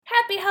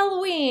Happy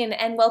Halloween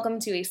and welcome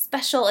to a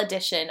special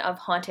edition of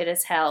Haunted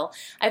as Hell.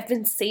 I've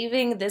been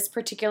saving this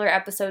particular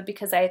episode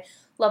because I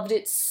loved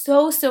it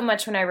so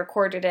much when I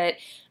recorded it,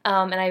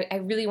 and I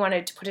really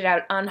wanted to put it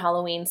out on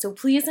Halloween. So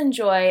please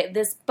enjoy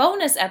this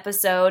bonus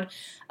episode,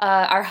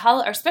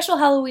 our special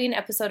Halloween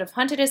episode of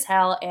Haunted as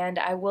Hell, and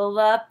I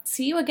will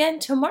see you again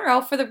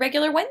tomorrow for the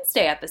regular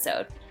Wednesday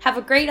episode. Have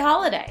a great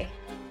holiday!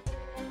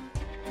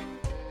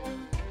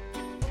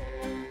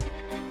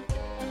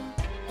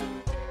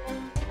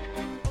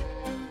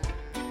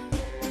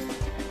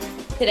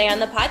 Today on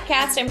the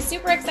podcast, I'm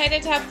super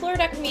excited to have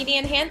Florida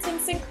comedian Hansen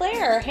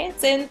Sinclair.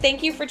 Hansen,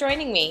 thank you for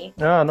joining me.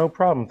 No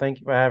problem. Thank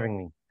you for having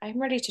me. I'm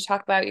ready to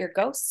talk about your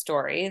ghost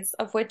stories,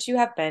 of which you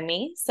have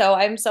many, so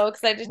I'm so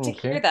excited to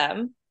hear Okay.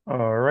 them.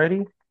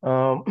 Alrighty.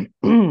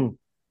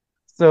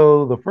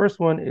 So the first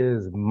one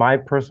is my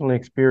personal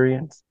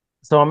experience.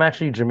 So I'm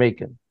actually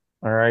Jamaican.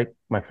 All right.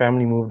 My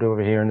family moved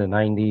over here in the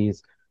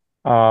 90s.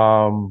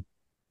 Um,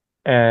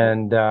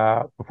 and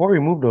before we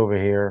moved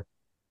over here,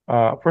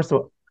 first of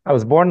all, I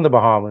was born in the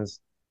Bahamas,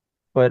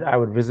 but I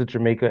would visit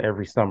Jamaica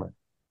every summer.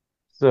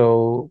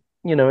 So,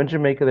 in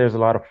Jamaica, there's a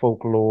lot of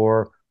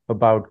folklore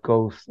about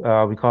ghosts.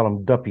 We call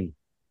them duppy,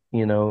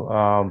 you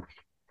know.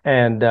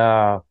 And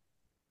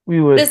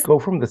we What would is go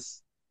from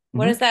this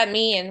what mhm, does that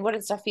mean? What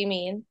does Duffy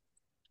mean?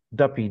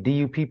 duppy,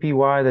 Duppy.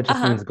 That just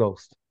Uh-huh. means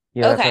ghost.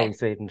 Yeah, that's how Okay. we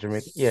say it in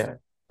Jamaica. Yeah,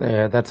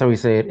 yeah, that's how we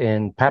say it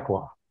in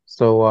Patois.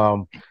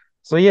 So,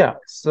 so yeah,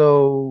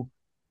 so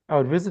I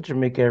would visit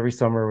Jamaica every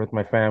summer with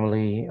my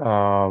family.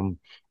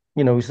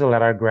 We still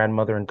had our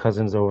grandmother and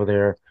cousins over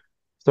there.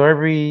 So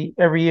every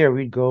year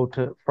we'd go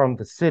to from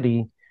the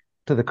city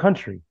to the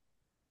country.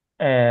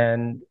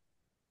 And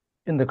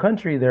in the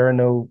country there are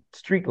no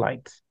street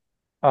lights.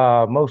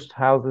 Most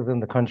houses in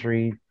the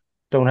country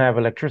don't have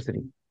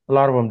electricity. A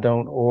lot of them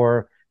don't,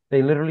 or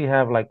they literally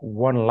have like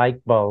one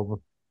light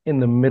bulb in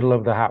the middle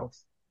of the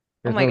house. Oh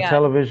There's my no God.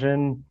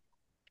 television.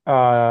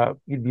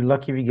 You'd be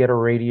lucky if you get a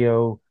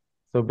radio.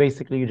 So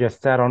basically you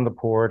just sat on the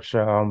porch.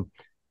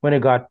 When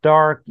it got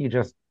dark, you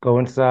just go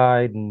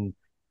inside and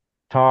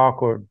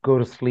talk or go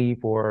to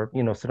sleep or,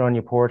 sit on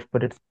your porch,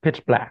 but it's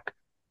pitch black.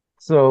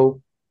 So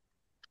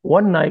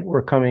one night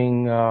we're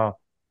coming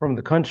from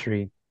the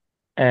country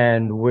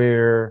and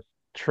we're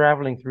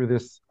traveling through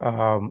this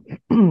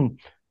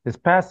this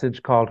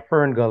passage called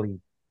Fern Gully.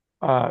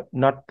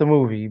 Not the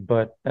movie,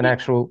 but an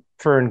actual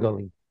Fern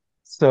Gully.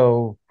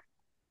 So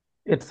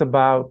it's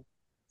about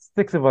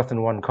six of us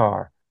in one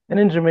car.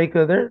 And in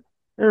Jamaica, there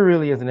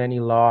really isn't any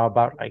law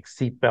about like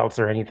seat belts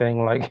or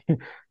anything. Like,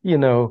 you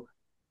know,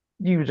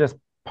 you just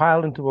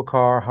pile into a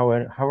car,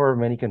 however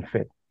many can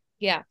fit.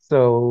 Yeah.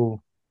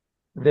 So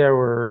there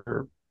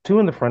were two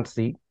in the front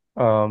seat,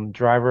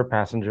 driver,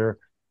 passenger,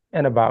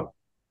 and about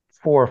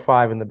four or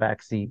five in the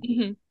back seat.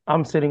 Mhm.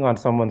 I'm sitting on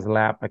someone's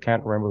lap. I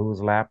can't remember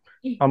whose lap.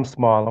 I'm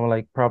small. I'm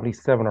like probably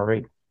 7 or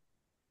 8.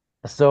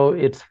 So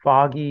it's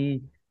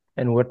foggy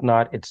and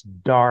whatnot. It's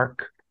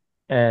dark.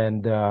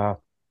 And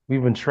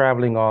we've been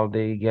traveling all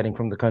day, getting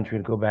from the country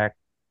to go back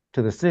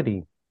to the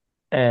city.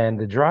 And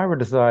the driver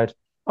decides,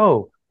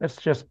 oh, let's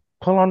just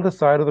pull on the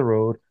side of the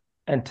road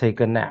and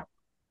take a nap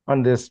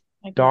on this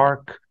My God.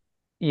 dark,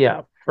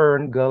 yeah,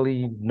 fern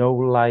gully, no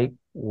light,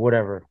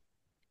 whatever.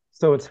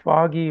 So it's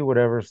foggy,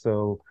 whatever.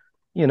 So,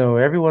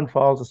 everyone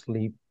falls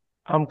asleep.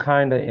 I'm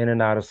kind of in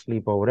and out of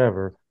sleep or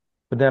whatever.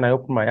 But then I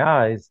open my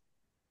eyes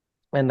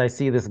and I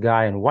see this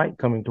guy in white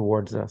coming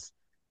towards us.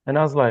 And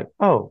I was like,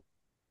 oh,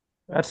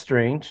 that's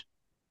strange.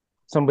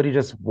 Somebody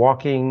just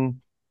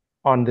walking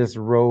on this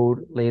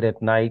road late at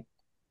night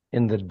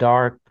in the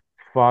dark,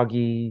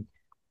 foggy,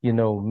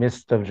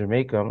 mist of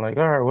Jamaica. I'm like,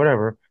 all right,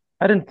 whatever.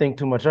 I didn't think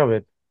too much of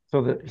it.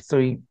 So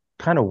he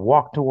kind of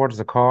walked towards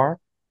the car,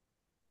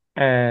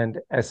 and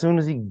as soon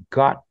as he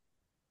got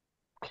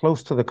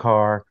close to the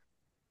car,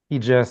 he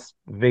just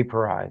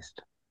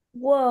vaporized.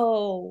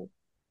 Whoa.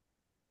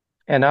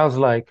 And I was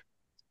like,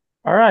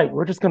 all right,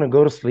 we're just gonna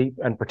go to sleep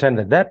and pretend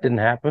that that didn't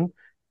happen.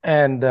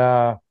 And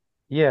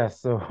yeah,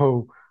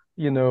 so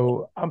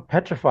I'm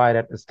petrified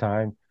at this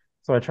time.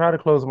 So I try to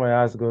close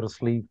my eyes to go to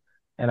sleep,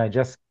 and I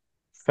just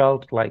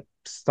felt like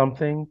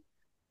something.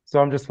 So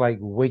I'm just like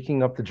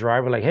waking up the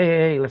driver, like,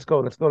 hey, let's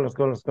go, let's go, let's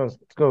go, let's go, let's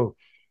go.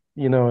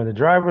 And the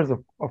driver,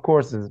 of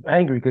course, is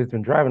angry because he's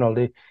been driving all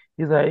day.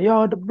 He's like,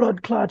 yo, the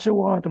blood clot you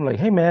want. I'm like,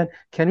 hey, man,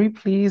 can we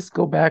please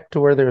go back to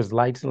where there's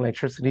lights and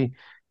electricity?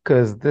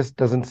 Because this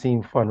doesn't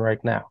seem fun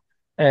right now.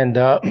 And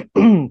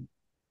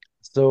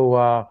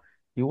so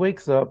he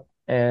wakes up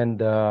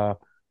and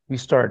we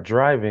start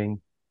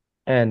driving.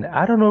 And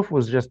I don't know if it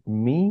was just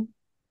me,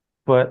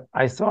 but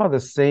I saw the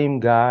same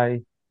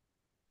guy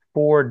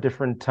 4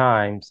 different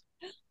times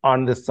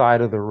on the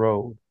side of the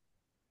road.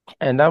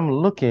 And I'm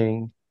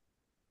looking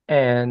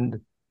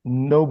and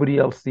nobody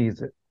else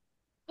sees it.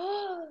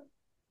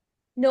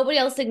 Nobody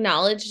else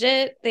acknowledged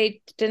it.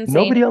 They didn't say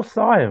Nobody anything. else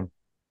saw him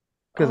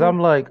because Oh, I'm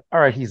like, all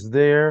right, he's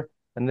there.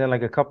 And then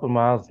like a couple of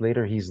miles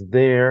later, he's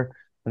there.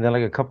 And then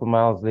like a couple of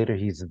miles later,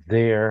 he's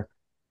there.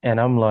 And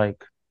I'm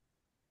like,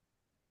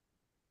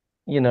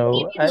 what do you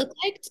mean I, look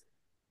like?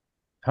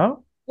 huh?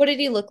 What did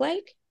he look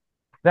like?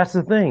 That's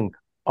the thing.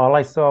 All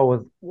I saw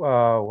was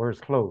were his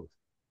clothes.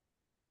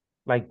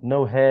 Like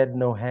no head,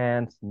 no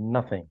hands,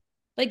 nothing.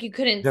 Like you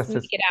couldn't Just make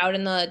his it out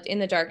in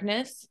the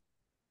darkness?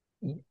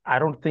 I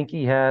don't think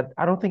he had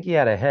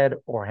a head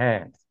or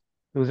hands.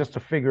 It was just a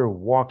figure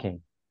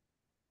walking.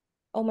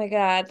 Oh my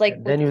God. Like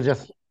And with then he was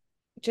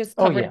just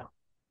oh covered. yeah.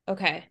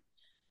 Okay.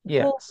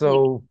 Yeah. Holy.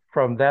 So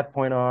from that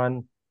point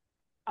on,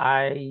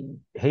 I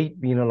hate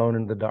being alone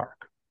in the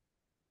dark.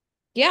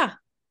 Yeah.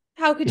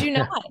 How could you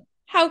not?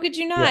 How could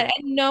you not? Yeah.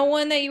 And no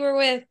one that you were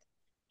with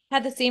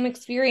had the same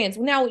experience.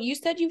 Now, you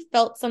said you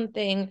felt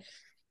something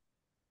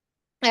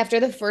after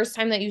the first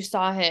time that you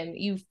saw him.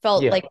 You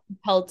felt Yeah. like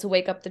compelled to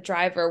wake up the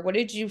driver. What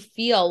did you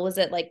feel? Was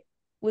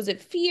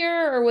it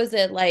fear or was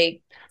it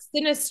like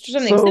sinister,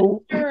 something So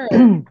sinister?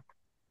 Or...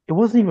 it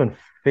wasn't even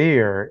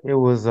fair. It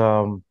was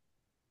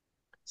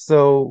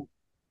so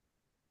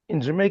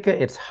in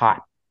Jamaica it's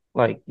hot.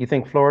 Like you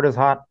think Florida's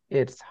hot?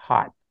 It's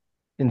hot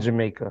in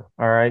Jamaica,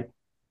 all right?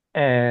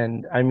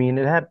 And I mean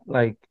it had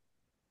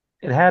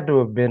to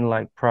have been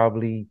like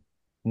probably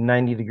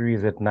 90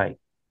 degrees at night.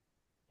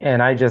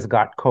 And I just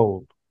got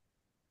cold.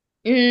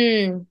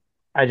 Mm,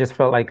 I just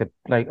felt like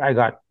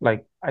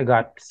I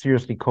got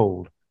seriously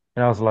cold.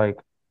 And I was like,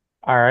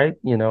 all right,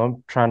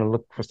 I'm trying to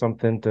look for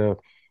something to,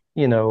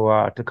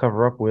 to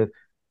cover up with.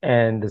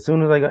 And as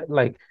soon as I got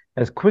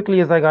as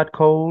quickly as I got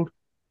cold,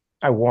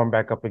 I warmed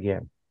back up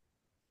again.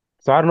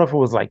 So I don't know if it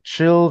was like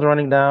chills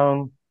running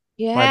down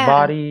my yeah,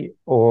 body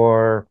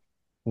or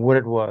what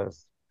it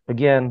was.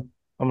 Again,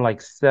 I'm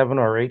like 7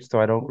 or 8, so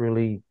I don't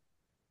really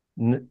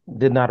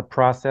did not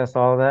process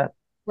all of that.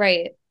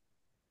 right.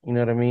 You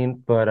know what I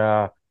mean? But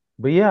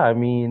yeah, I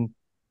mean,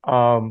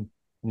 um,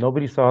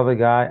 nobody saw the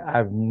guy.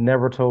 I've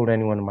never told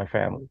anyone in my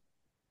family.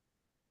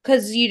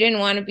 Because you didn't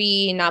want to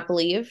be not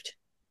believed.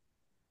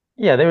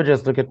 Yeah, they would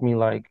just look at me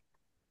like,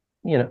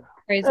 you know,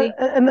 Crazy.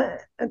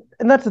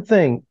 and that's the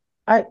thing.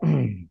 I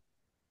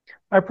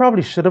I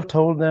probably should have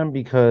told them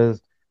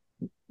because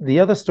the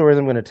other stories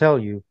I'm going to tell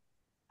you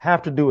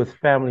have to do with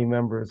family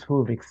members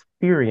who have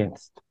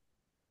experienced,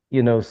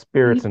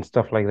 spirits and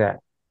stuff like that.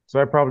 So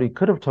I probably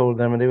could have told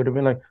them and they would have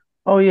been like,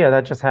 "Oh yeah,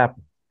 that just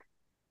happened."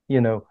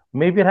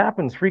 Maybe it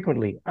happens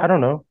frequently. I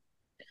don't know,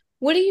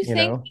 What do you you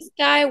think know. this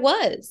guy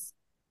was?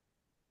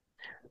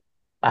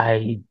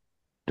 I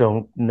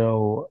don't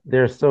know.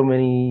 There's so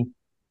many,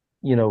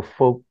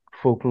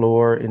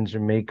 folklore in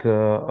Jamaica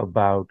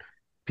about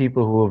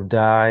people who have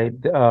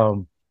died.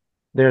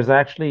 There's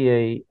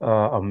actually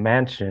a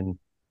mansion,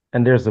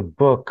 and there's a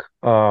book,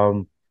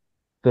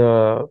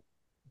 the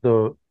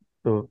the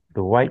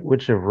the White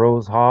Witch of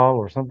Rose Hall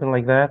or something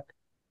like that.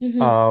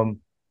 Hmm. Um,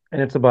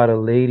 and it's about a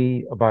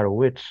lady, about a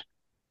witch,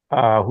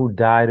 who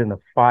died in a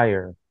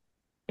fire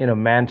in a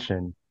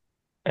mansion.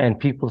 And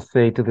people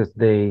say to this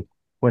day,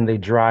 when they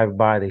drive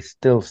by, they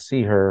still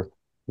see her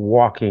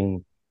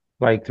walking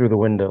like through the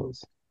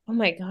windows. Oh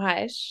my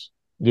gosh.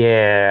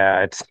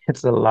 Yeah,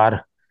 it's a Oh,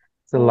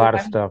 lot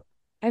of stuff.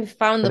 I've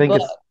found I the think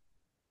book. it's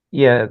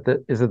yeah,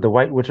 is it the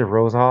White Witch of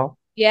Rose Hall?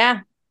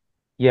 Yeah.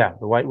 Yeah,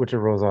 the White Witch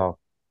of Rose Hall.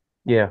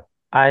 Yeah.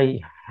 I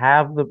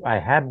had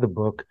the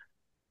book,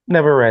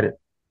 never read it.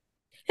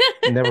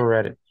 Never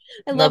read it.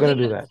 I Not love the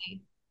gonna do that.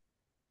 honesty.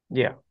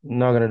 Yeah,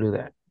 not gonna do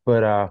that.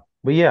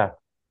 But yeah,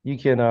 you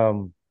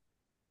can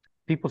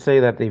people say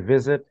that they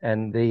visit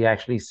and they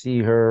actually see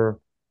her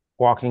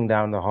walking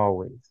down the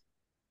hallways.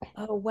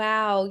 Oh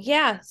wow.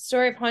 Yeah.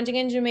 Story of haunting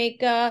in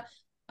Jamaica.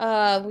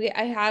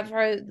 I have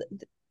her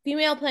the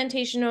female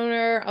plantation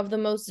owner of the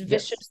most Yes.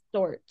 vicious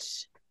sort.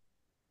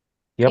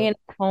 Yep. Anna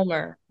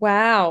Palmer.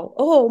 Wow.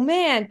 Oh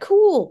man,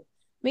 cool.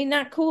 I mean,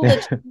 not cool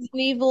that she's an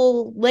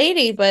evil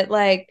lady, but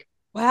like,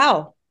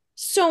 wow.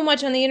 So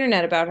much on the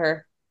internet about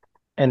her.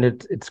 And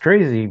it's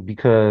crazy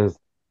because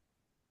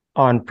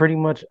on pretty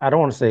much I don't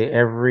want to say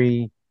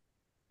every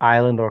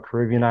island or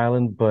Caribbean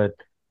island, but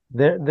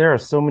there are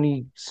so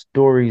many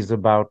stories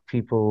about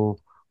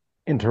people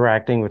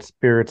interacting with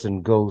spirits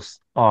and ghosts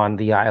on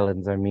the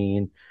islands. I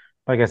mean,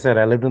 like I said,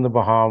 I lived in the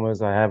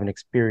Bahamas. I have an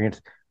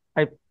experience.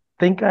 I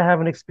think I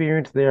have an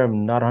experience there.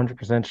 I'm not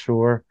 100%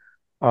 sure.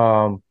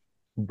 Um,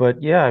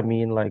 but yeah, I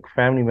mean, like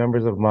family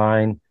members of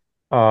mine,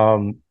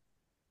 um,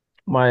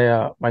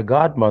 my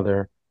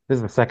godmother, this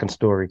is the second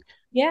story.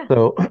 Yeah.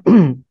 So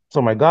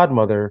so my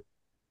godmother,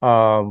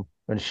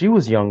 when she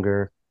was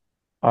younger,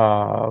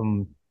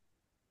 um,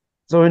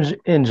 so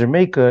in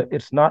Jamaica,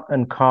 it's not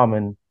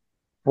uncommon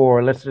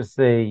for, let's just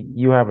say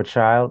you have a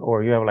child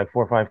or you have like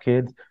 4 or 5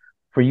 kids,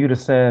 for you to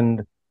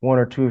send one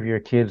or two of your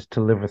kids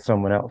to live with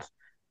someone else.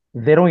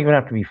 They don't even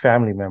have to be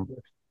family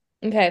members.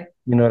 Okay.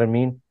 You know what I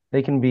mean?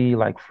 They can be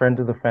like friends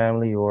of the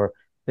family, or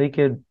they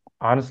could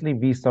honestly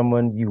be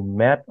someone you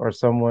met or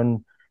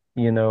someone,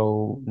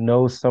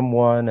 knows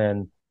someone.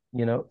 And,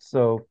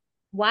 so,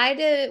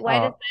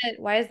 uh,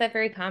 Why is that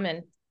very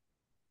common?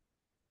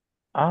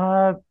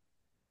 uh,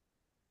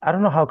 I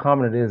don't know how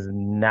common it is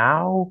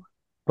now,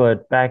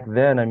 but back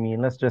then, I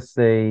mean, let's just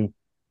say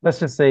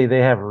they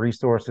have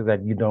resources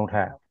that you don't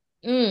have.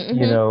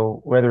 Mm-hmm.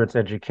 Whether it's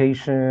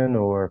education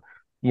or,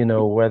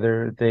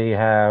 whether they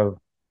have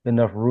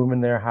enough room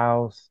in their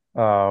house.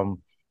 Got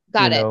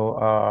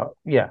it.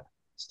 Yeah.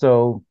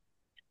 So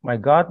my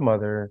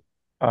godmother,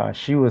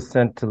 she was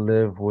sent to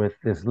live with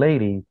this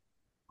lady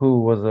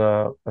who was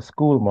a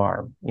school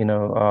marm.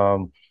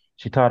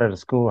 She taught at a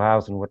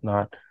schoolhouse and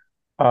whatnot.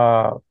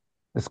 Uh,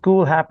 the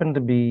school happened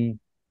to be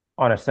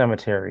on a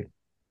cemetery,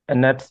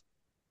 and that's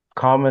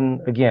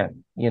common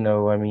again.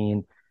 I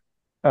mean,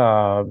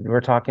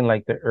 we're talking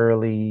like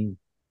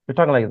we're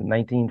talking like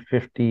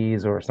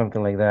 1950s or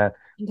something like that.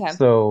 Okay.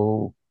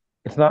 So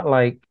it's not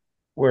like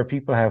where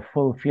people have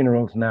full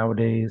funerals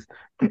nowadays.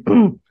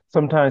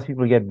 Sometimes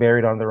people get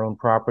buried on their own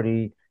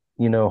property,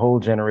 whole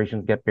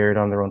generations get buried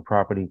on their own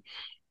property.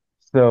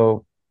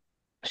 So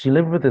she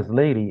lived with this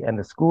lady and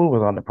the school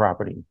was on the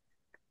property.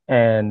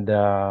 And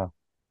so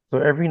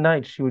every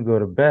night she would go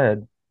to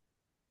bed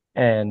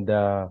and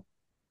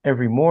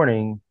every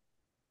morning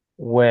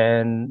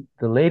when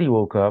the lady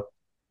woke up,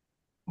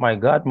 my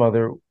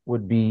godmother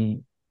would be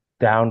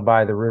down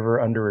by the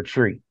river under a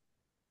tree.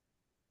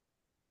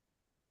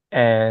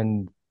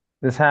 And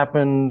this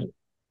happened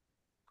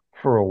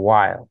for a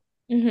while,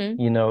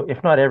 Mm-hmm.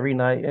 if not every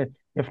night,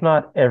 if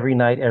not every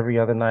night, every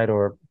other night,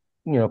 or,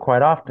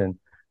 quite often.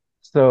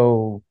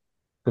 So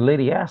the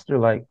lady asked her,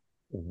 like,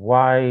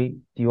 why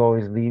do you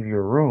always leave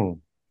your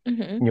room?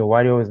 Mm-hmm.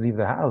 Why do you always leave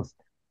the house?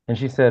 And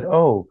she said,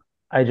 oh,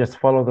 I just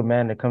follow the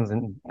man that comes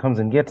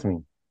and gets me.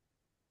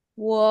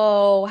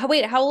 Whoa.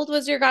 Wait, how old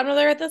was your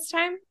godmother at this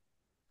time?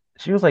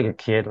 She was like a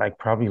kid, like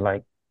probably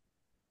like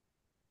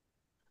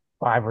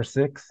 5 or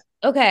 6.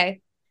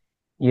 Okay.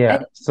 Yeah.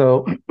 And,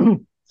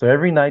 So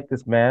every night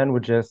this man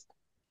would just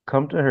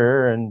come to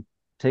her and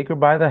take her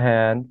by the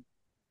hand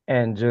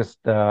and just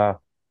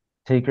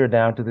take her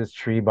down to this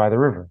tree by the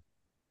river.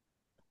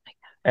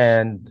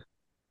 And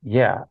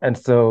yeah, and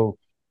so,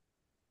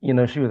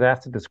 she was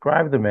asked to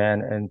describe the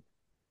man and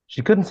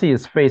she couldn't see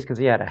his face because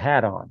he had a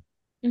hat on,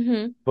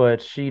 mm-hmm.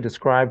 but she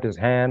described his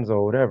hands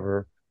or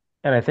whatever.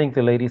 And I think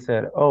the lady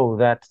said, "Oh,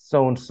 that's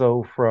so and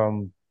so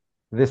from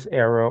this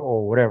era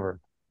or whatever."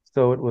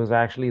 So it was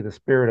actually the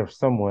spirit of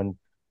someone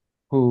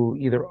who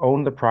either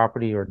owned the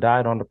property or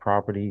died on the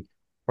property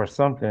or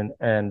something.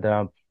 And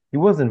he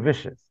wasn't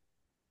vicious.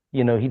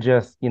 He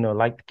just,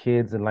 liked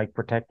kids and liked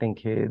protecting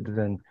kids.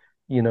 And,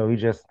 he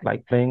just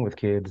liked playing with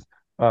kids,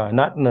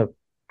 not in a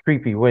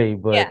creepy way,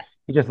 but Yeah.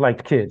 he just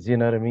liked kids, you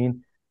know what I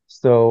mean?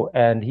 So,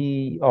 and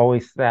he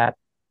always sat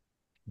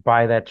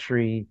by that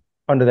tree,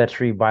 under that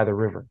tree by the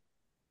river.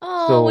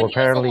 Oh, So when he was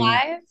apparently,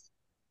 alive?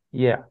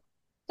 yeah.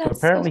 So That's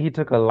so apparently he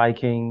took a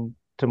liking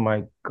to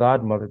my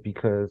godmother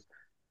because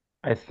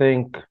I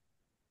think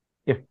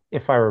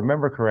if I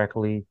remember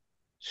correctly,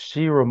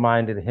 she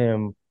reminded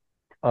him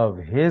of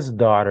his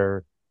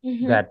daughter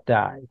mm-hmm. that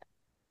died.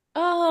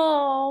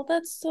 Oh,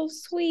 that's so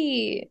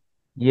sweet.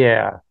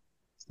 Yeah.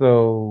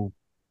 So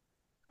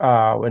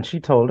when she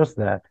told us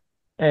that,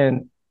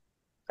 and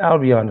I'll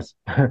be honest,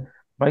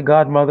 my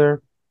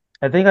godmother,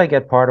 I think I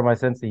get part of my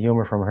sense of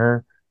humor from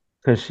her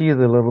because she's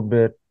a little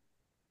bit,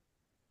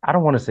 I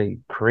don't want to say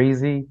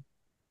crazy,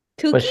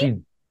 but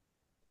Kooky?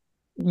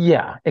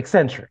 yeah,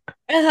 eccentric.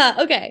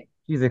 Uh-huh. Okay.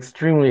 She's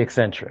extremely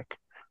eccentric.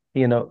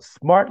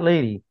 Smart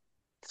lady,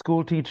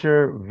 school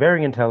teacher,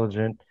 very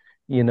intelligent,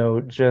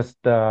 just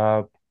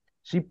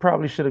she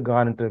probably should have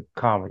gone into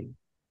comedy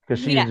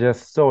because Yeah. she's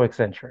just so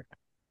eccentric.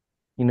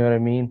 You know what I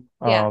mean?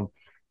 Yeah.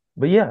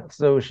 But yeah,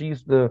 so she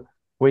used to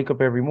wake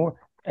up every morning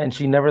and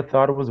she never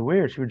thought it was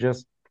weird. She would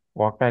just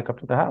walk back up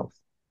to the house.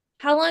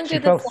 How long She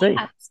did this felt safe.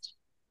 last?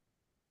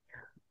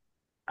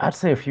 I'd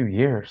say a few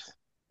years.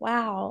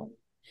 Wow.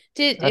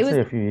 Did it I'd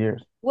say a few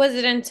years. was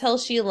it until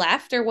she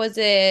left or was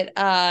it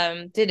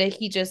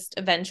he just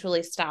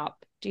eventually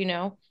stop? Do you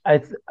know? I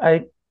th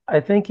I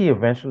think he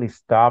eventually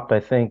stopped. I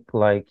think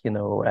like,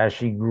 as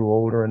she grew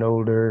older and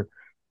older,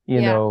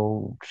 Yeah.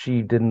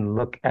 she didn't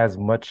look as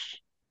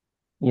much,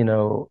 you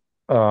know,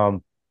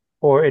 um,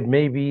 or it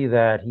may be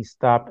that he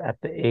stopped at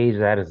the age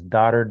that his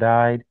daughter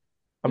died.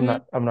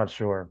 Mm. I'm not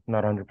sure.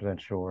 Not 100%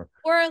 sure.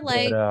 Or But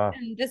like,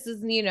 and this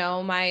is,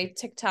 my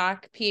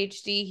TikTok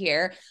PhD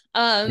here.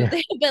 yeah.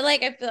 But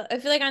like I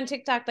feel like on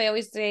TikTok they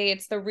always say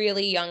it's the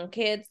really young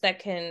kids that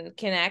can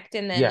connect,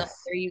 and then the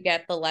Yes. older you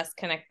get, the less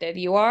connected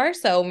you are.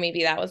 So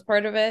maybe that was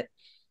part of it.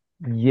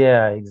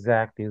 Yeah,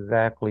 exactly,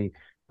 exactly.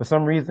 For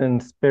some reason,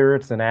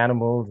 spirits and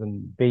animals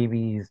and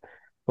babies,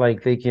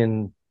 like they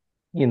can,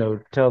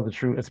 tell the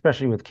truth,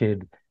 especially with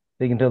kids.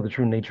 They can tell the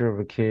true nature of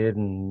a kid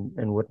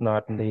and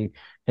whatnot,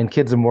 and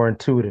kids are more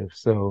intuitive.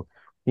 So,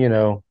 you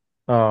know,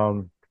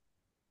 um,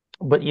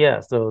 but yeah,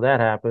 so that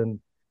happened,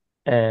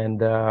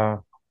 and I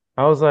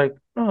was like,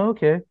 oh,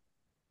 okay.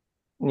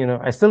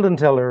 I still didn't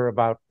tell her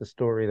about the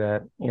story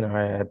that,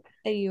 I had.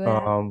 That you had.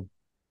 Um,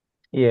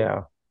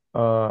 yeah,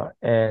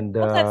 and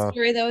Love that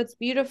story though. It's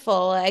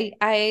beautiful.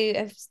 I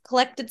have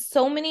collected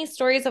so many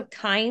stories of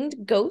kind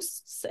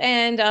ghosts,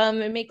 and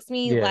it makes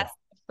me less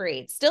yeah.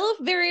 afraid. Still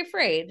very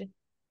afraid,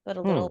 but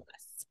a Hmm. little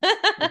less.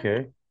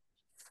 Okay.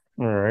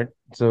 All right.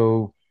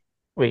 So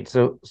wait,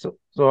 so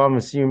I'm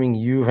assuming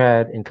you've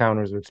had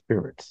encounters with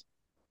spirits.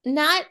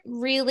 Not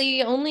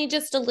really, only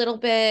just a little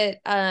bit.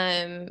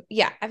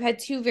 Yeah, I've had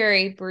two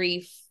very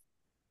brief,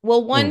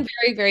 well, one Mm,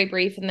 very, very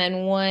brief, and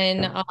then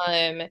one,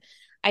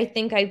 I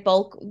think I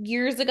bulk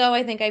years ago,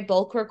 I think I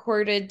bulk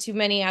recorded too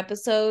many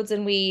episodes,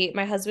 and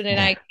my husband and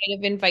I yeah. kind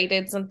of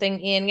invited something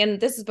in, and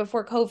this is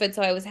before COVID,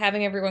 so I was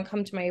having everyone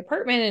come to my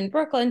apartment in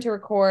Brooklyn to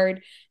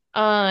record.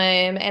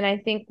 And I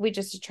think we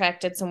just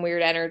attracted some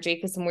weird energy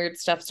because some weird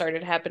stuff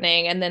started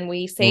happening, and then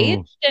we saged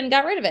Mm. and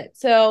got rid of it.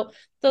 So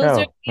those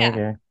are, Oh, yeah.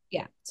 okay.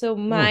 Yeah. So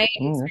Mm, my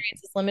mm,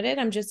 experience is limited.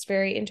 I'm just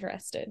very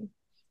interested.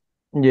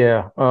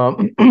 yeah.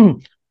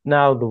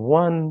 Now the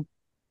one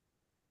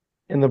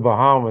in the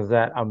Bahamas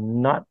that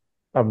I'm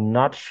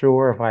not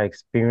sure if I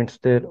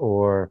experienced it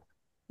or,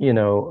 you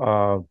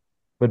know,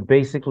 but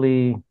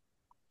basically,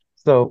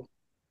 so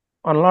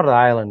on a lot of the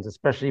islands,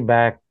 especially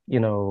back,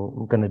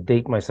 I'm gonna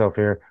date myself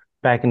here,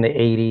 back in the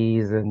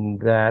 80s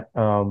and that,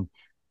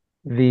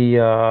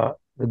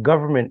 the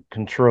government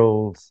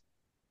controls,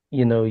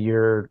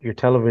 your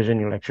television,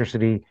 your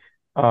electricity.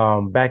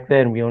 Back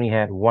then we only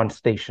had one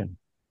station.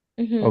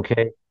 Hmm.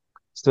 Okay.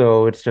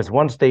 So it's just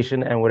one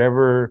station, and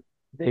whatever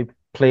they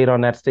played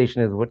on that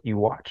station is what you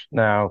watch.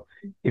 Now,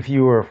 if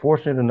you were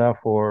fortunate enough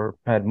or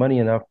had money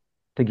enough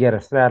to get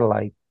a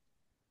satellite,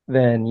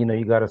 then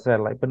you got a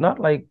satellite, but not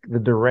like the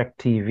direct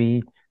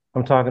TV.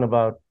 I'm talking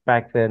about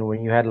back then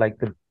when you had like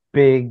the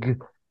big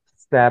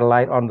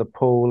satellite on the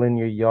pole in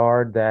your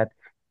yard that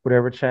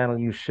whatever channel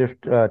you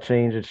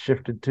change it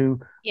shifted to.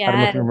 I don't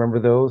know if you Yes. remember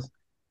those.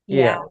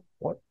 Yeah.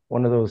 Yeah,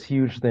 one of those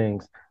huge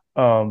things.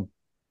 Um,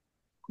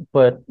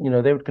 but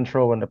they would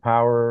control when the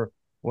power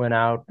went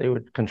out. They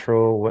would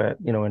control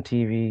when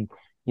TV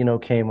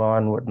came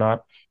on,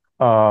 whatnot.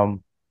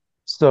 Um,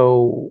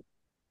 so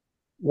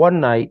one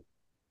night,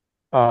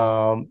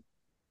 um,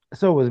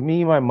 so it was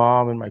me, my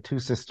mom, and my two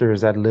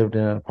sisters that lived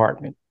in an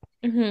apartment.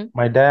 Hmm.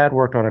 My dad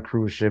worked on a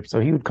cruise ship, so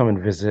he would come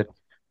and visit,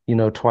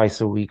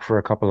 twice a week for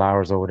a couple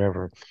hours or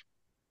whatever.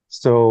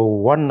 So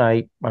one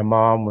night, my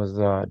mom was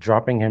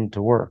dropping him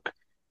to work.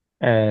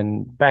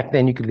 And back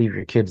then you could leave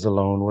your kids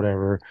alone,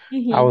 whatever.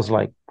 I Hmm. was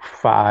like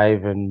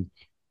 5 and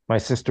my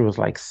sister was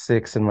like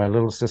 6 and my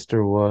little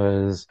sister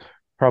was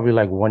probably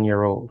like 1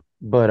 year old.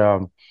 But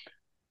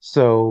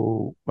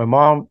so my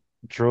mom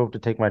drove to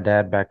take my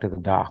dad back to the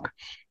dock.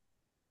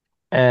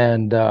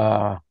 And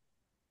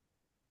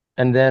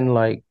and then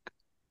like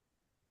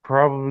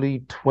probably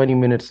 20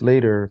 minutes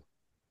later,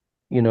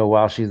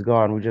 while she's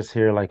gone, we just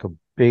hear like a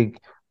big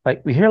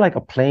we hear like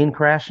a plane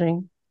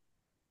crashing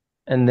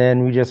and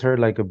then we just heard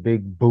like a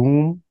big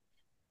boom,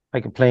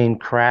 like a plane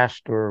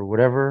crashed or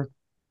whatever.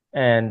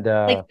 And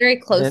Like very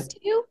close then, to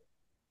you?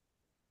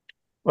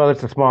 well,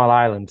 it's a small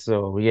island,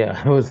 so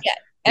yeah, it was, Yeah.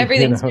 you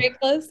Everything's know, very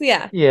close.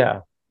 Yeah.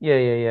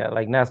 yeah, yeah.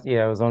 Like that's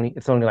yeah,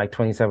 it's only like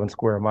 27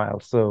 square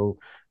miles, so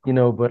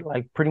but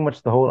like pretty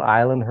much the whole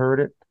island heard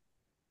it,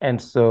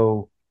 and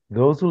so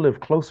those who live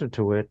closer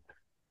to it,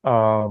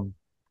 um,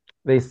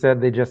 they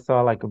said they just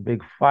saw like a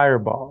big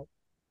fireball,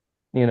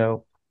 you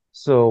know.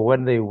 So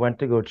when they went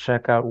to go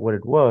check out what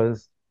it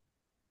was,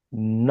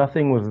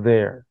 nothing was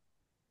there.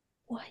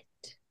 What?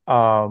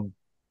 Um,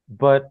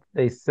 but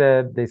they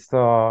said they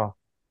saw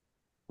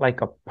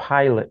like a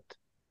pilot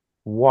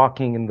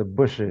walking in the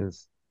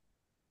bushes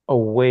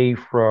away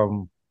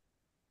from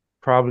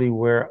probably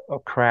where a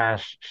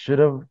crash should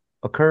have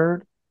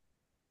occurred.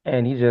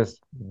 And he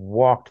just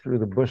walked through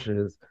the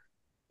bushes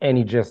and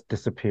he just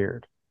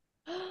disappeared.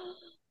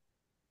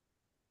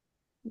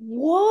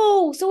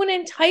 Whoa. So an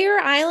entire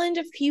island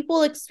of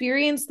people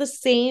experience the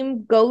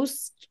same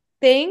ghost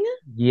thing?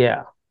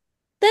 Yeah.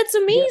 That's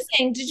Yeah.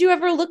 amazing. Did you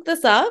ever look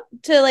this up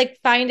to like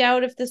find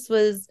out if this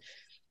was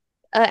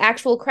an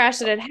actual crash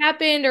that had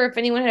happened or if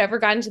anyone had ever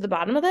gotten to the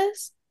bottom of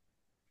this?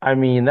 I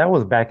mean, that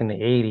was back in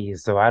the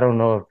 80s, so I don't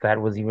know if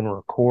that was even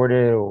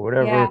recorded or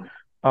Yeah. whatever.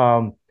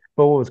 Um,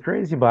 but what was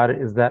crazy about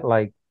it is that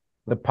like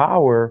the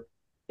power,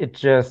 it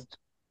just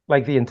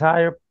like the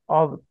entire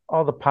all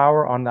the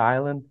power on the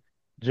island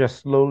just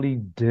slowly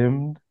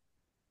dimmed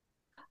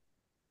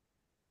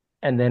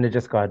and then it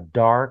just got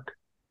dark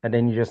and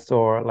then you just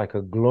saw like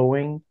a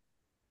glowing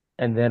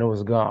and then it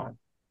was gone.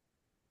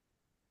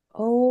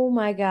 Oh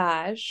my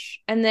gosh.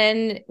 And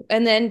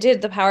then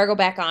did the power go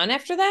back on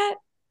after that?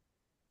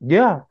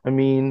 Yeah, I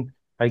mean,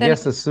 I Then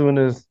guess as soon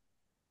as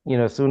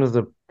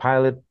the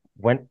pilot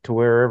went to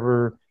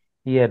wherever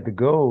he had to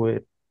go,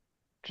 it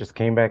just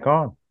came back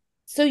on.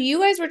 so you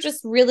guys were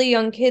just really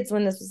young kids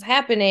when this was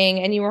happening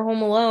and you were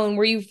home alone.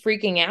 Were you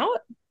freaking out?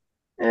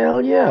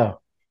 Hell yeah.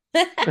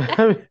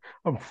 Does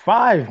I'm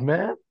 5,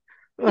 man.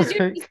 your Like,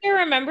 sister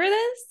remember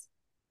this?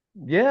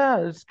 yeah,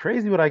 it's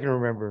crazy what I can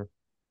remember,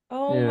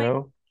 you Oh my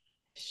know?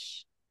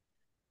 gosh.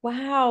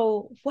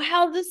 Wow.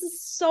 Wow, this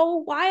is so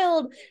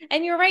wild.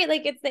 And you're right,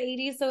 like it's the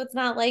 80s, so it's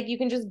not like you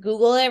can just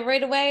Google it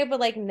right away, but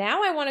like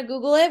now I want to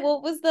Google it.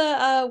 What's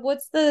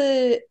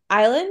the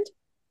island?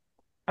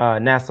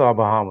 Nassau,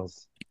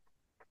 Bahamas.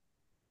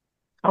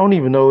 I don't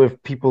even know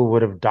if people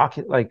would have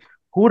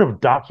who would have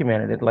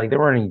documented it? Like there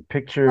weren't any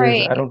pictures.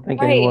 Right, I don't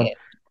think anyone. right.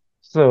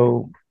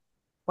 So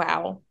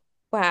Wow.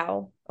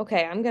 Wow.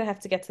 Okay, I'm gonna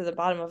have to get to the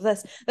bottom of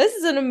this. This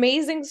is an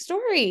amazing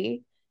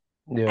story.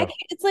 Yeah.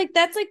 It's like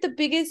that's like the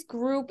biggest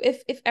group.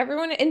 If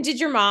everyone and did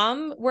your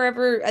mom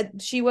wherever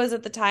she was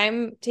at the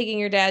time taking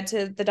your dad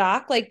to the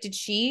dock, like did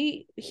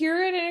she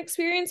hear it and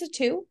experience it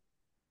too?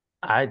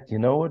 You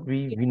know what?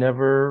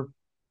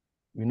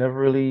 We never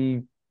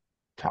really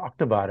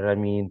talked about it. I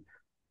mean,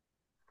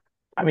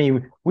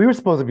 we were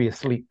supposed to be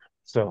asleep,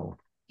 so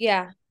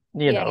Yeah.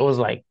 it Yeah. was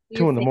like You're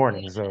 2 in the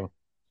morning. thinking. So,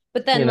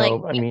 But then like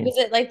I mean, was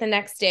it like the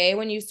next day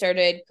when you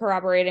started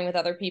corroborating with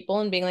other people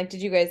and being like,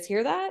 did you guys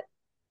hear that?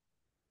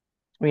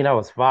 I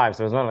was 5,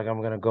 so it's not like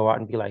I'm gonna go out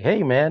and be like,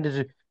 "Hey, man, did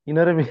you?" You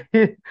know what I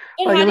mean?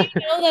 But how do you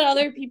Like, know that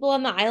other people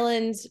on the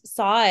island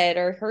saw it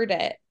or heard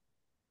it?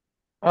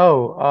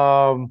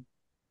 oh,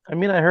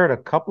 I heard a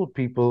couple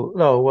people.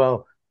 No,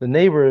 well, the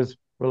neighbors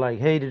were like,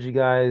 "Hey, did you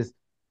guys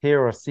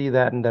hear or see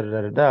that?" And da da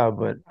da da da.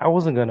 But I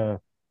wasn't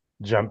gonna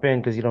jump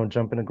in because you don't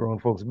jump in a grown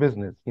folks'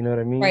 business. You know what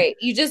I mean? Right.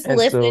 You just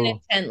And listen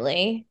so,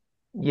 intently.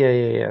 yeah,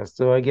 yeah, yeah.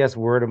 So I guess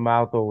word of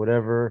mouth or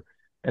whatever,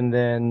 and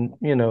then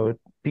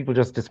people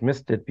just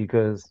dismissed it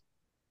because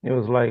it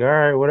was like, all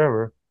right,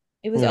 whatever.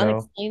 It was You know,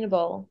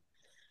 unexplainable.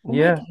 Oh my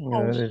yeah,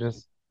 gosh. they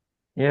just,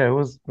 yeah, it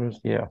was,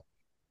 yeah.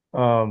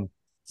 Um,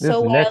 this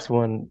So wild. next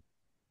one,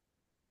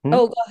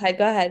 Oh, hmm? go ahead.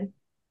 Go ahead.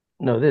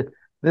 No,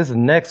 this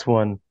next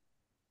one.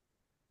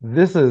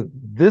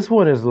 This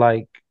one is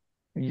like,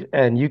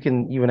 and you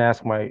can even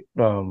ask my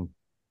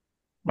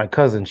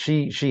cousin.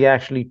 She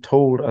actually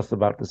told us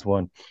about this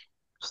one.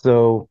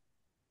 So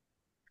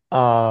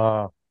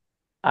uh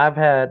I've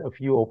had a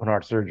few open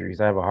heart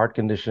surgeries. I have a heart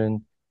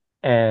condition,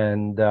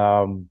 and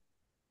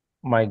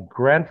my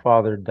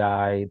grandfather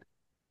died,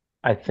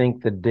 I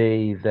think the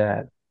day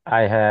that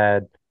I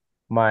had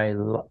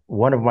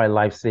one of my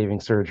life-saving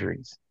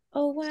surgeries.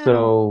 Oh,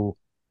 wow. So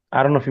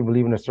I don't know if you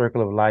believe in the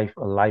circle of life,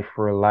 a life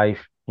for a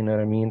life, you know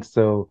what I mean?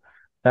 So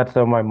that's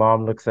how my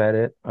mom looks at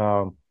it.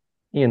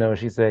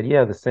 She said,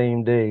 yeah, the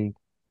same day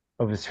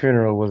of his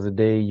funeral was the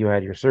day you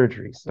had your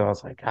surgery. So I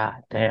was like, ah,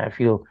 damn, I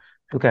feel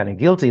kind of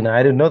guilty now.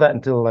 I didn't know that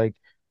until like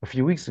a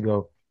few weeks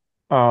ago.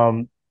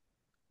 Um,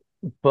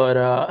 but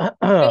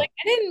You're like,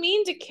 I didn't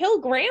mean to kill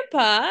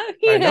Grandpa.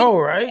 I Yeah. know,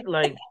 right?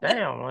 Like,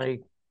 damn,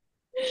 like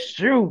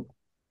shoot.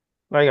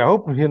 Like I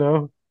hope,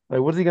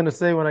 like what's he gonna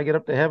say when I get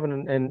up to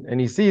heaven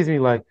and he sees me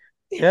like,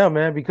 yeah,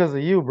 man, because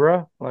of you,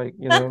 bruh. Like,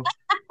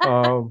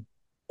 um,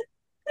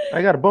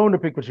 I got a bone to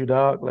pick with you,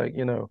 dog. Like,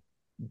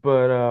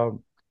 But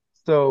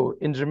so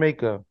in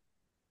Jamaica,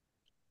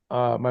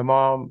 uh my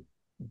mom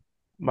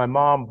my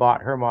mom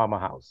bought her mom a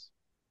house.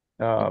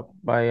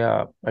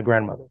 My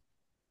grandmother.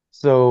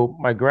 So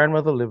my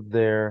grandmother lived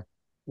there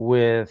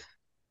with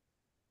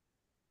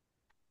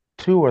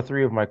two or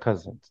three of my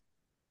cousins,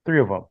 three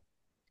of them.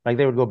 Like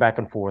they would go back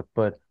and forth,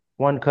 but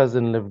one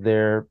cousin lived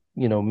there,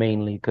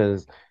 mainly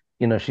because,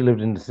 she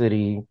lived in the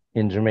city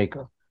in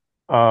Jamaica.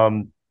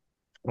 Um,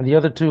 the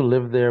other two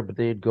lived there, but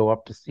they'd go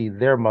up to see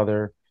their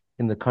mother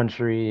in the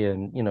country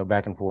and,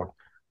 back and forth.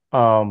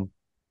 Um,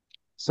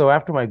 so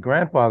after my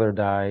grandfather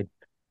died,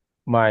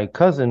 my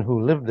cousin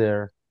who lived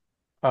there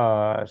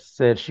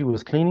said she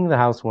was cleaning the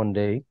house one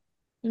day,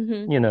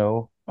 Hmm. you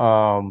know,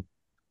 um,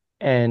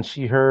 and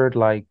she heard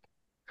like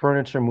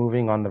furniture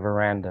moving on the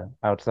veranda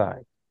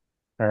outside.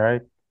 All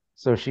right.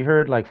 So she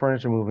heard like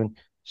furniture moving.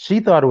 She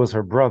thought it was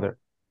her brother,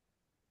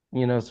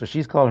 so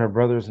she's calling her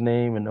brother's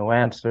name and no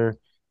answer.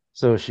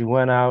 So she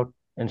went out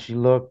and she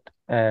looked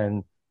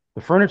and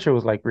the furniture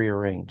was like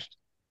rearranged.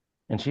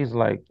 And she's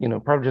like,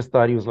 probably just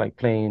thought he was like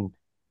playing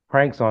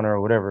pranks on her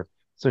or whatever.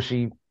 So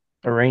she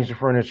arranged the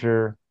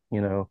furniture,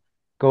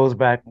 goes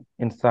back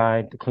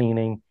inside to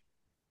cleaning,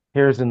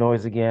 hears the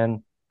noise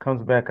again,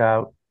 comes back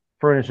out,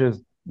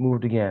 furniture's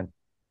moved again.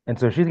 And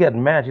so she's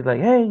getting mad. She's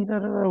like, hey, da,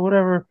 da, da,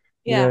 whatever.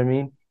 You know what Yeah. I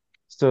mean?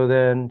 So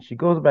then she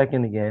goes back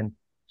in again.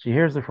 She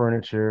hears the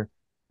furniture,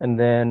 and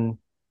then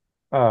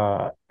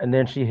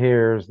she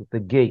hears the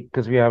gate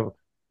because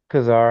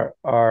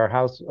our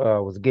house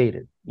was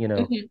gated.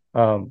 Hmm.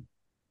 Um,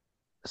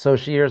 so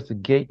she hears the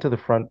gate to the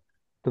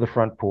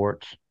front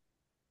porch,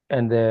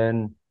 and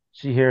then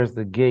she hears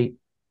the gate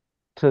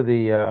to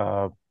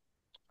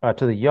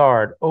the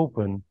yard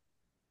open,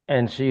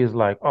 and she's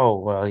like, "Oh,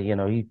 well,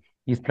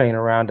 he's playing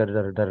around, da da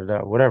da da da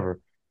da, whatever,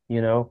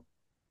 you know."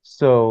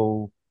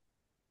 So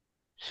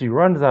she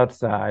runs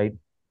outside,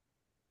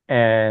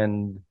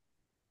 and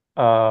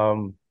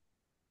um,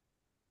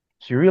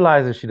 she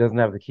realizes she doesn't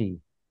have the key.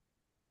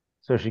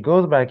 So she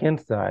goes back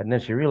inside, and then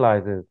she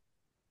realizes,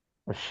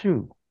 "Oh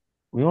shoot,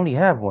 we only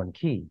have one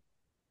key."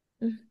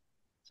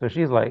 So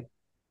she's like,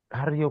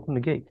 "How did he open the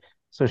gate?"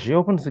 So she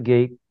opens the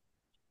gate,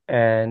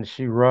 and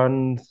she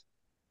runs,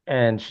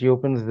 and she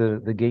opens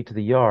the gate to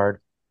the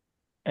yard,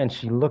 and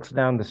she looks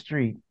down the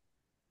street,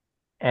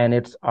 and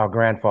it's our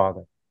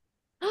grandfather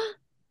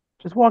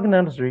just walking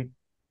down the street,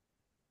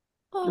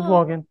 just Oh,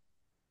 walking.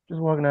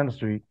 Just walking down the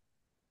street.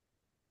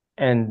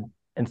 And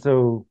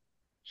so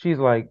she's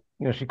like,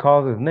 she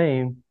calls his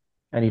name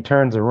and he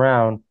turns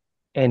around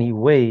and he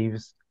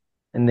waves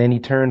and then he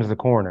turns the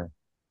corner.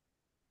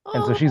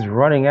 And so she's oh,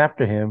 running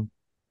after him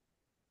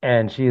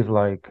And she's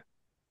like,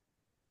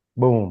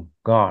 boom,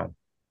 gone.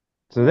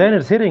 So Oh, then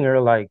it's hitting her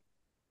like,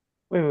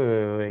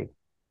 wait.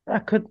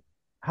 That could,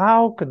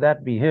 how could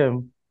that be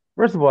him?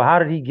 First of all, how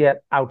did he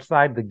get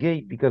outside the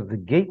gate? Because the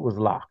gate was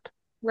locked.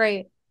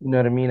 right. You know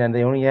what I mean? And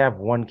they only have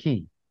one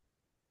key.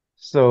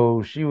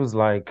 So she was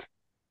like,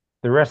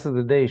 the rest of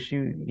the day,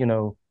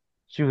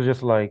 she was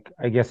just like,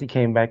 I guess he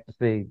came back to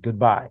say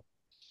goodbye.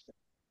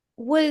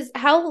 Was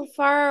how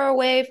far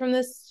away from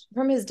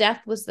his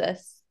death was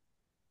this?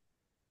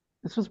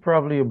 This was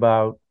probably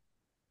about,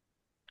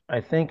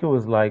 I think it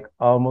was like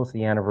almost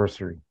the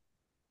anniversary.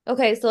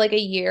 Okay, so like a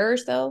year or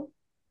so.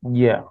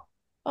 Yeah.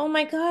 Oh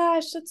my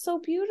gosh, that's so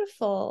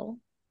beautiful.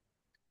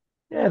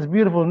 Yeah, it's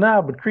beautiful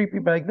now, but creepy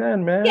back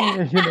then, Yeah.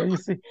 man. You know, you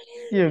see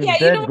your Yeah,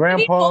 you don't dead want to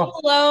be home grandpa.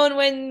 alone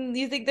when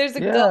you think there's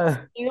a ghost.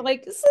 Yeah. You're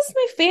like, is this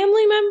my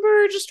family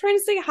member just trying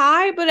to say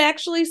hi, but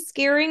actually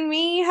scaring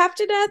me half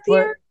to death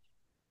here? But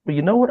but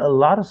you know what? A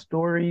lot of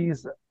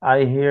stories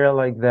I hear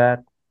like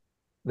that,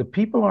 the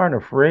people aren't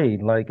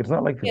afraid. Like it's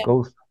not like the Yeah.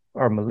 ghosts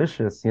are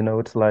malicious,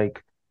 it's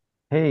like,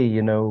 hey,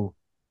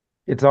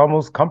 it's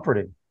almost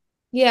comforting.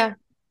 Yeah.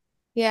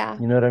 Yeah.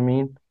 You know what I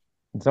mean?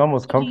 It's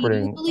almost Do you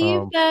comforting.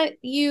 believe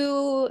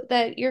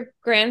that your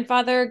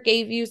grandfather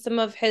gave you some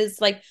of his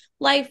like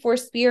life or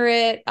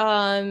spirit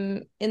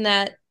in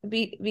that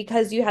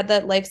because you had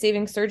that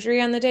life-saving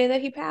surgery on the day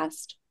that he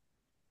passed?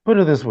 Put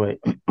it this way.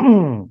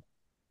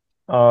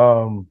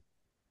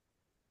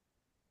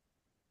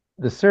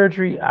 The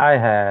surgery I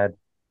had,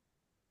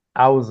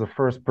 I was the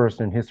first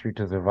person in history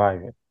to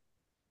survive it.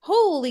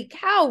 Holy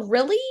cow,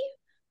 really?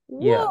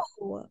 Yeah,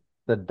 Whoa.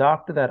 the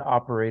doctor that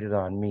operated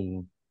on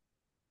me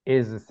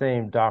is the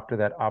same doctor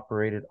that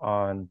operated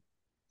on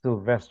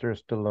Sylvester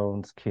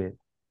Stallone's kid.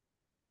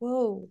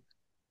 Whoa.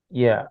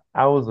 Yeah,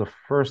 I was the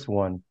first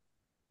one.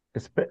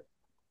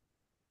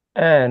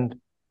 And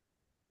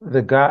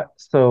the guy,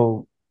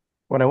 so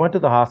when I went to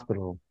the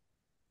hospital,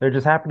 there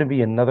just happened to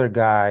be another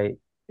guy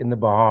in the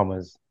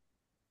Bahamas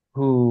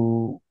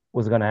who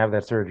was going to have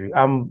that surgery.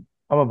 I'm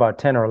about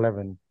 10 or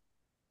 11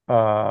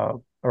 uh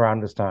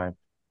around this time.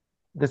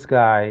 This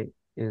guy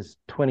is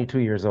 22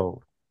 years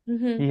old.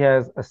 Mm-hmm. He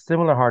has a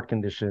similar heart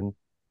condition.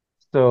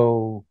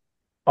 So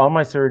all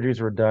my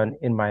surgeries were done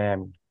in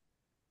Miami.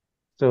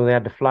 So they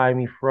had to fly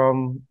me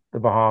from the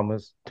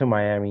Bahamas to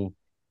Miami.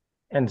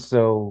 And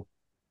so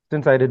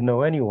since I didn't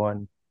know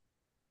anyone,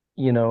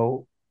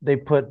 they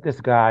put this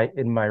guy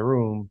in my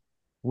room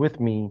with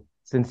me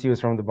since he was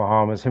from the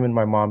Bahamas. Him and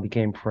my mom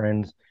became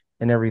friends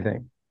and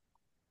everything.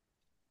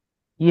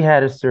 He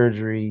had his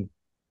surgery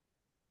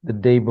the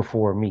day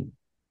before me.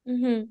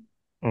 Mm-hmm.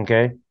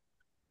 Okay.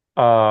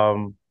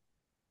 Um,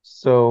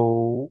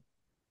 so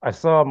I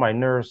saw my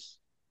nurse,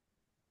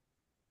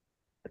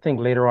 I think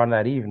later on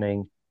that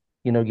evening,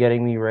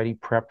 getting me ready,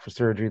 prepped for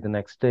surgery the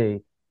next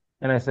day.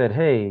 And I said,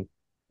 hey,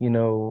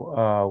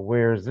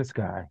 where's this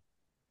guy?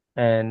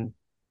 And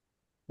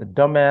the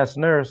dumbass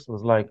nurse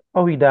was like,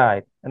 oh, he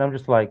died. And I'm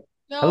just like,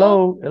 No,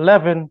 hello,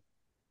 11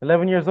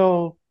 years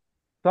old,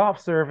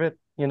 soft serve it,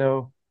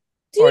 or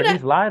dude, at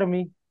least lie to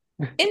me.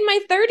 in my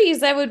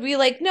 30s, I would be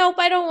like, nope,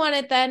 I don't want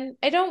it then.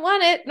 I don't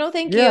want it. No,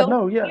 thank Yeah, you.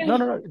 no, yeah, no, Yeah.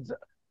 no, no. It's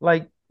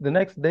like the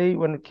next day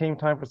when it came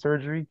time for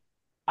surgery,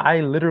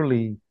 I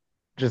literally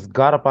just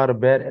got up out of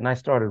bed and I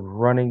started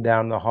running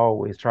down the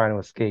hallways trying to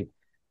escape.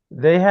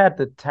 They had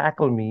to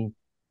tackle me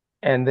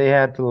and they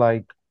had to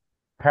like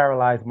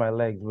paralyze my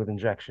legs with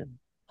injection.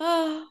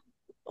 Oh,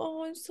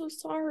 oh, I'm so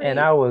And sorry.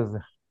 I was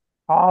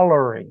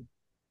hollering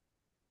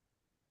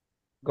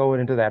going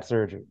into that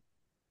surgery.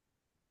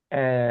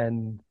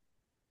 And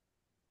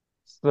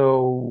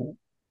so,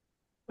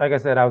 like I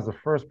said, I was the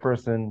first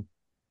person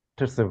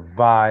to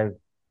survive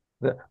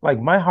like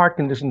my heart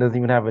condition doesn't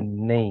even have a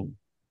name.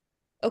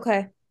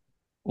 Okay.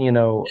 You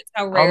know, That's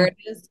how rare I'm it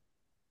is.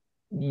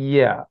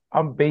 yeah,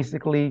 I'm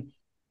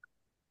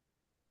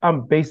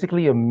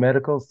basically a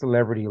medical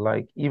celebrity.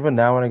 Like even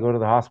now when I go to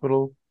the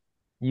hospital,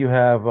 you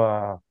have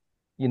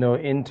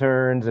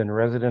interns and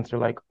residents are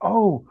like,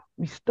 "Oh,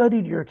 we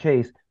studied your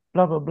case,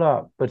 blah blah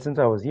blah." But since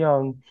I was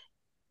young,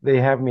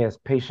 they have me as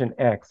patient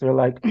X. They're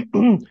like,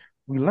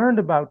 "We learned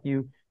about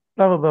you,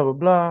 blah blah blah blah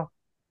blah."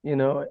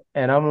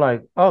 And I'm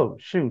like, "Oh,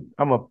 shoot,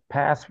 I'm a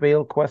pass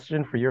fail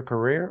question for your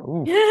career.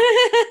 Oof.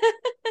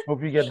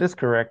 Hope you get this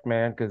correct,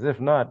 man, because if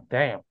not,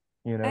 damn,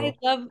 you I know."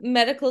 love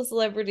medical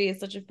celebrity is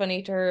such a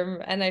funny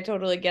term, and I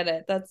totally get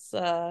it. That's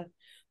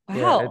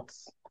Yeah, wow.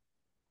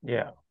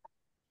 yeah.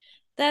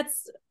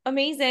 That's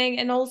amazing.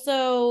 And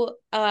also,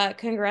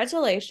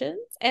 congratulations.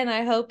 And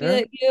I hope Yeah,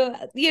 that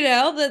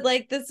that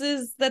like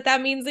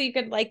that means that you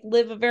could like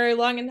live a very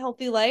long and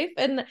healthy life.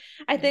 And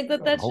I think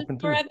that I'm that's just hoping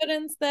more to.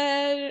 evidence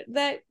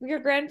that your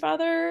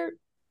grandfather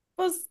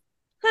was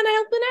kind of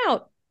helping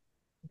out.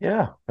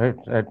 Yeah,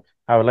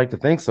 I would like to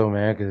think so,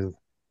 man, because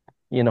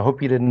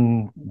hope he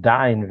didn't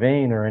die in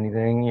vain or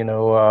anything.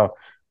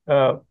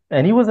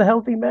 And he was a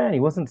healthy man. He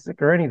wasn't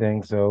sick or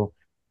anything, so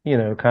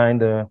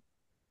kind of,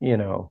 you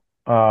know.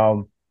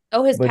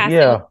 Oh, his But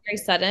passing was yeah, very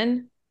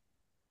sudden.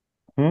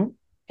 hmm?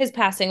 His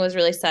passing was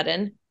really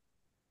sudden.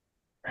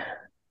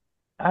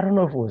 I don't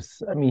know if it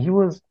was, I mean, he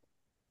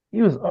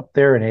was up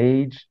there in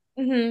age,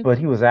 Mm-hmm. but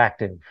he was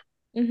active.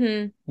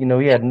 Mm-hmm.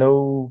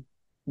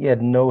 He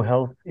had no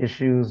health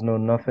issues, no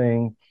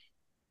nothing.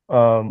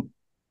 Um,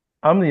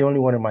 I'm the only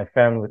one in my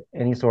family with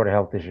any sort of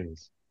health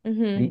issues.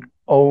 Mm-hmm. The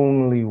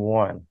only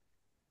one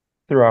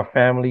through our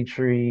family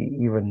tree,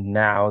 even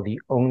now,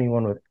 the only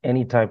one with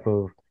any type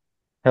of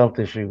health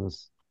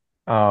issues.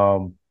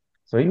 Um,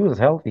 so he was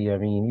healthy. I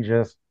mean, he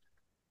just,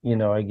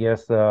 I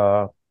guess,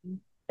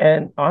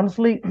 and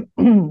honestly,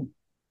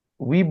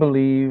 we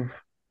believe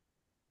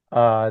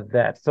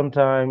that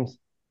sometimes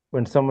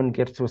when someone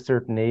gets to a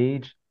certain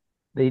age,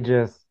 they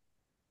just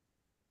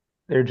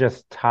they're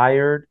just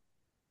tired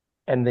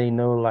and they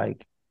know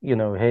like,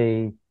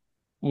 hey,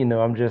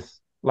 I'm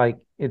just like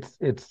it's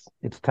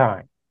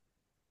time.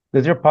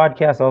 Does your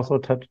podcast also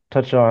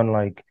touch on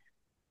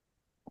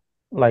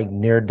like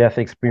near death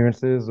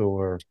experiences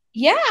or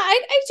Yeah,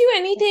 I do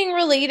anything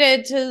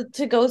related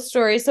to ghost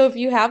stories. So if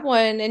you have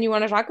one and you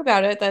want to talk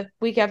about it, that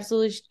we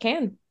absolutely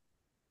can.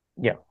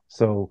 yeah.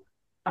 So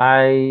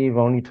I've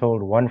only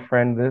told one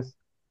friend this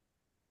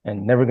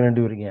and never gonna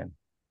do it again.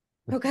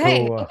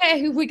 Okay, So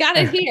okay, we got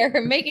it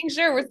here. Making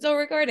sure we're still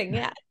recording.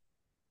 Yeah.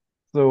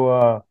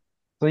 so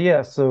so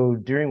yeah, so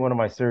during one of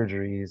my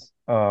surgeries,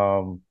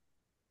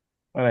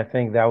 and I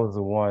think that was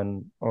the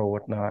one or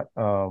whatnot.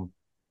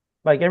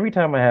 Like every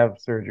time I have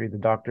surgery, the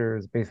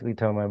doctors basically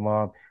tell my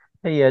mom,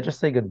 "Hey, yeah, just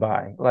say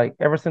goodbye." Like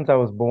ever since I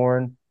was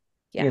born,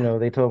 Yeah.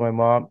 they told my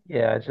mom,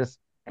 "Yeah, just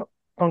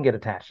don't get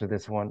attached to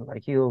this one.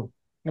 Like he'll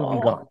be Oh.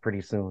 gone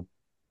pretty soon."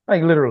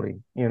 Like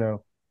literally.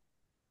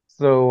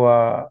 So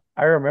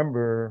I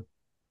remember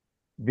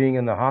being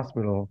in the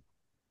hospital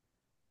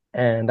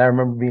and I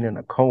remember being in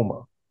a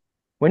coma.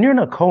 When you're in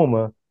a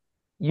coma,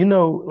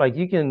 like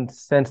you can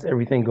sense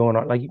everything going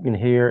on. Like you can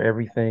hear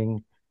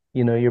everything.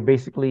 You're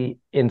basically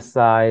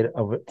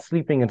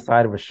sleeping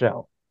inside of a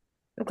shell.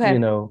 you Okay.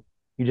 know,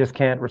 you just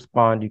can't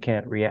respond, you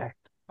can't react.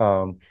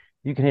 Um,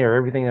 you can hear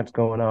everything that's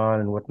going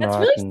on and That's whatnot,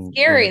 really and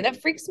scary.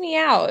 That freaks me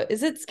out.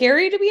 Is it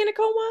scary to be in a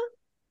coma?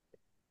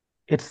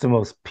 it's the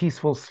most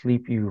peaceful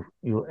sleep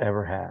you'll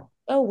ever have.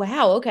 Oh,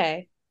 wow.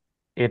 Okay.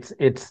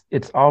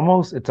 It's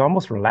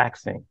almost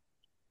relaxing,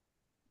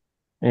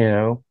 you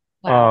know.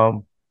 Wow.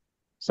 Um,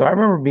 so I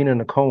remember being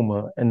in a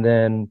coma, and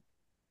then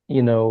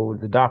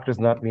the doctors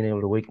not being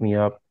able to wake me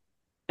up,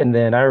 and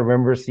then I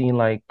remember seeing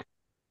like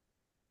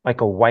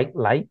a white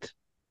light,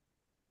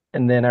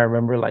 and then I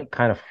remember like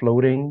kind of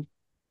floating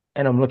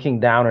and I'm looking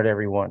down at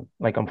everyone.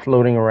 Like I'm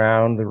floating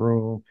around the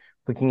room,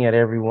 looking at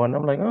everyone.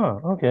 I'm like,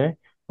 oh, okay.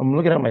 I'm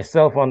looking at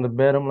myself on the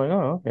bed. I'm like,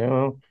 oh, okay.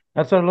 Well,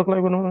 that's what I look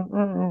like when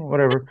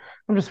whatever.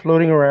 I'm just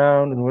floating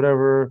around and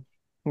whatever,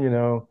 you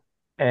know.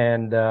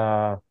 And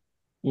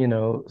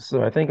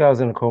so I think I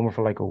was in a coma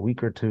for like a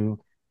week or two.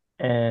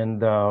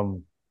 And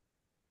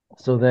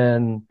so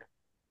then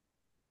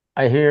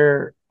I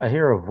hear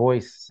a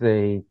voice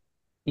say,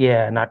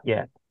 yeah, not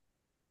yet,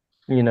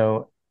 you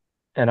know,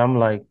 and I'm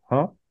like,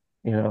 huh?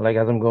 Like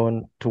as I'm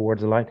going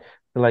towards the light,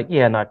 they're like,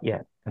 yeah, not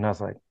yet. And I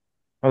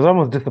was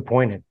almost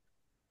disappointed.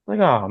 Like,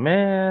 oh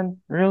man,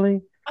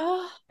 really?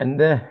 Oh, And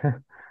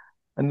then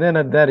and then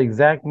at that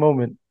exact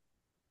moment,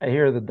 I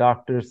hear the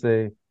doctor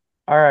say,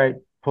 all right,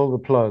 pull the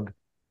plug.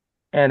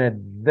 And at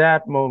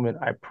that moment,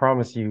 I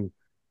promise you,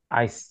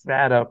 I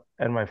sat up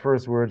and my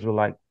first words were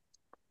like,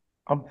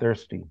 I'm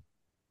thirsty.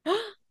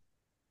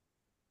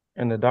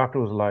 And the doctor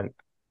was like,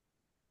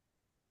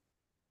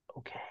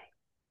 okay,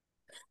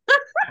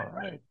 all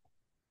right,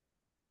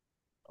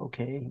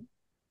 okay,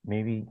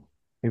 maybe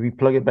maybe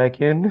plug it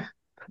back in.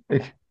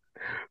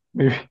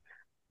 Maybe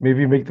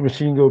maybe make the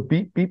machine go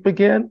beep beep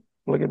again.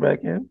 Plug it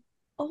back in.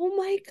 oh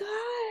my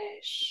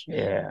gosh.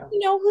 Yeah. You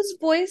know whose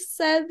voice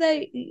said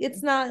that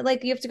it's not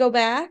like you have to go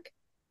back?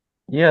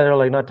 Yeah, they're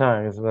like, not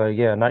time. It's like,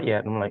 yeah, not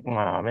yet. I'm like,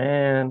 oh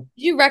man.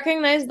 Did you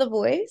recognize the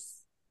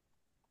voice?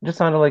 Just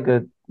sounded like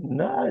a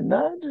no,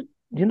 no,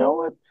 you know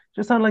what?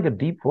 Just sounded like a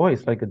deep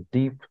voice, like a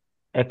deep,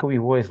 echoey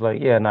voice,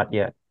 like, yeah, not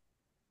yet,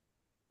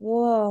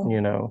 Whoa.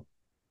 you know.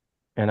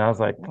 And I was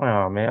like,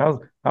 oh man.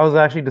 I was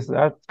actually just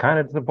I was kind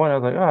of disappointed. I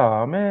was like,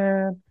 oh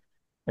man.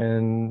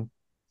 And as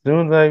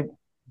soon as I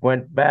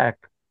went back,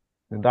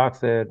 the doc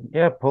said,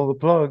 yeah, pull the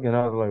plug. And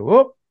I was like,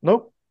 whoop,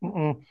 nope,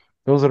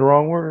 those are the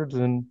wrong words.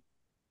 And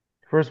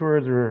first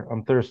words were,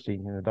 I'm thirsty.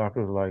 And the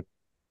doctor was like,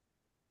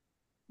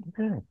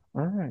 okay,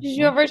 all right. Did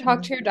you Well, ever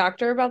talk to your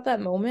doctor about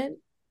that moment?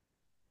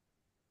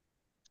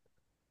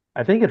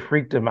 I think it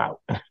freaked him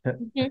out.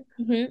 Hmm.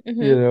 Hmm.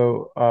 You Hmm.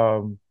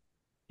 know,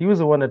 he was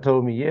the one that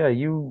told me, yeah,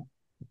 you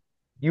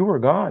were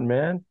gone,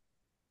 man.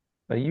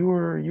 Like you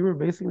were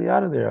basically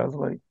out of there. I was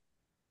like,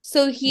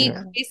 So you he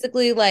know,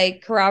 basically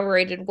like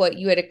corroborated what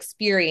you had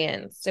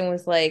experienced and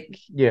was like,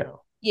 yeah.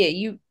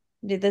 yeah,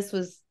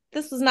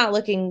 this was not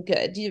looking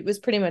good. It was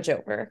pretty much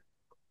over.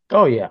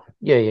 Oh yeah.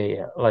 Yeah, yeah,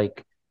 yeah.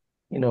 Like,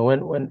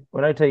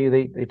 when I tell you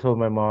they told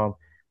my mom,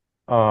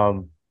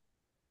 um,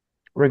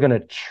 we're gonna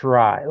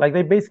try. Like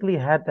they basically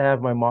had to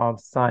have my mom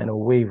sign a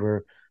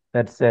waiver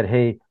that said,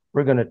 hey,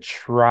 we're gonna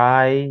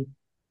try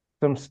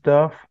some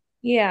stuff,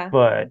 Yeah.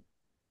 but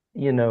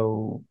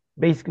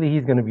basically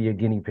he's going to be a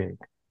guinea pig.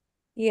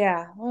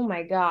 Yeah. Oh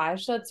my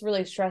gosh, that's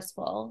really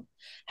stressful.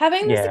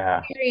 Having this Yeah.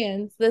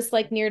 experience, this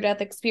like near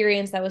death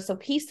experience that was so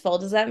peaceful,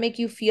 does that make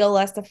you feel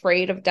less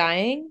afraid of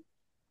dying?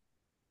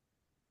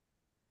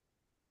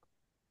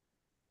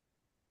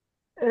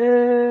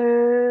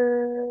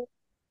 Uh,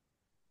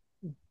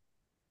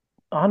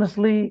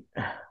 honestly,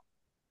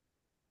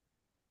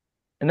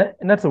 and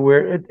that's a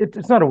weird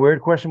it's not a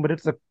weird question, but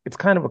it's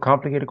kind of a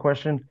complicated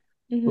question.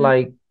 Hmm.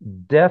 Like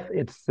death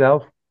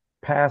itself,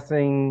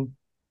 passing,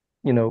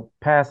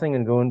 passing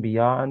and going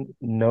beyond,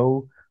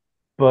 no,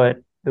 but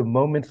the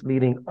moments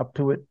leading up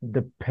to it,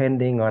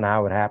 depending on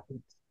how it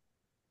happens.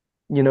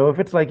 If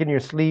it's like in your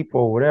sleep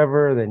or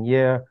whatever, then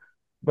yeah.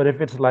 But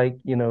if it's like,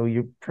 you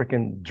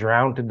freaking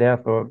drowned to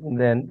death or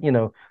then,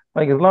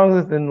 like as long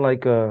as it's in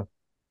like a,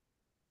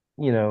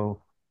 you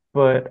know,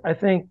 but I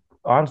think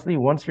honestly,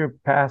 once you're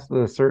past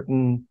a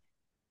certain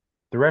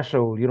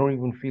threshold, you don't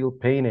even feel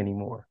pain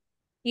anymore.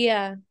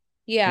 Yeah. You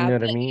Yeah, know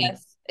but what I mean?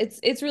 yes,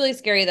 it's really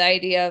scary the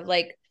idea of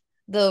like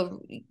the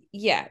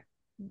yeah,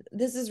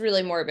 this is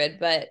really morbid,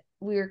 but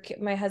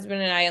my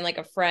husband and I and like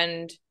a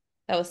friend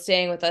that was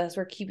staying with us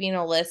were keeping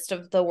a list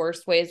of the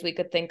worst ways we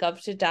could think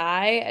of to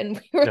die, and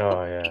we were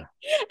Oh yeah.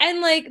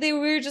 and like they we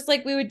were just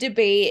like we would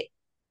debate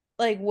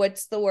like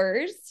what's the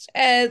worst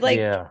and like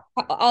Yeah.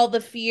 all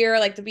the fear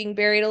like the being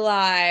buried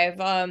alive.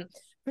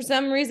 For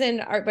some reason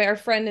our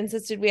friend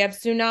insisted we have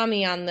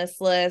tsunami on this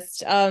list.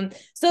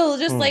 So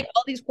just Hmm. like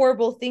all these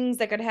horrible things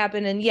that could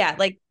happen, and yeah,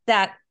 like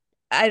that.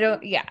 I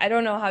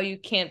don't know how you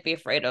can't be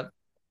afraid of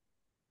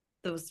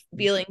those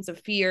feelings of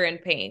fear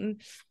and pain.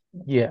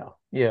 Yeah.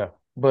 Yeah.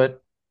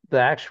 But the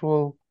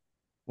actual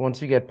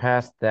once you get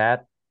past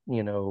that,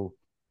 you know,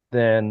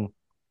 then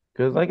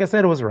because like I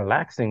said, it was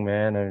relaxing,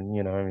 man,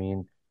 and I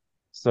mean,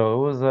 so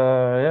it was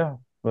yeah.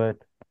 But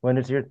when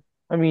it's your,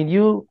 I mean,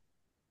 you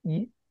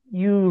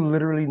you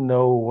literally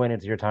know when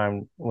it's your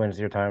time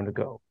to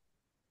go.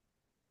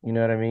 You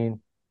know what I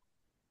mean?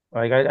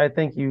 Like I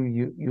think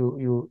you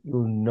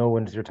know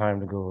when it's your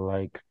time to go.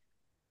 Like,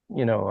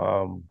 you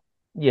know,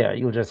 yeah,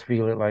 you'll just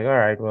feel it like, all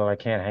right, well, I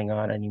can't hang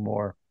on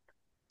anymore.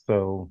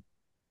 So,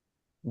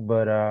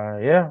 but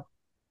yeah,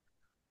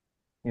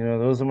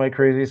 those are my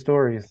crazy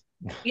stories.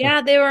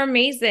 Yeah, they were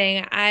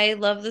amazing. I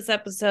love this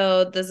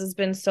episode. This has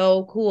been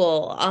so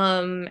cool.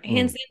 Hmm.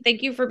 Hanson,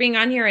 thank you for being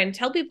on here and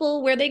tell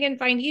people where they can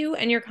find you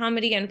and your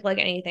comedy and plug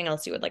anything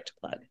else you would like to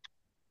plug.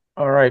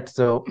 All right,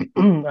 so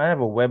I have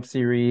a web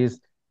series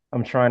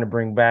I'm trying to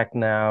bring back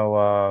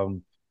now.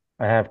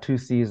 I have two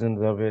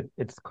seasons of it.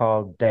 It's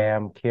called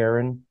Damn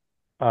Karen.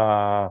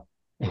 Uh,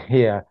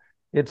 yeah,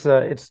 it's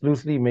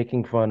loosely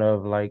making fun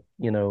of like,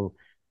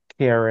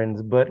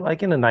 Karens, but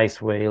like in a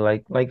nice way,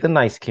 like the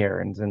nice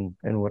Karens and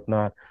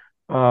whatnot.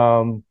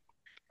 Um,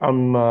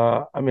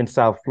 I'm in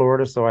South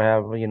Florida, so I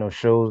have,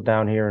 shows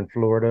down here in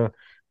Florida.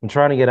 I'm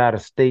trying to get out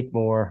of state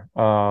more.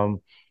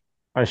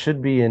 I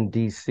should be in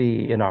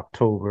DC in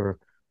October,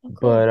 Oh, cool.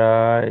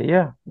 but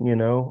yeah,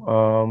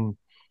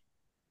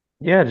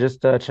 yeah,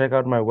 just check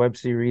out my web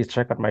series,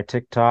 check out my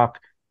TikTok,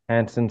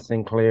 Hansen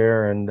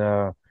Sinclair, and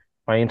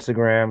my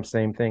Instagram,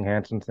 same thing,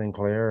 Hansen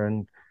Sinclair,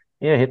 and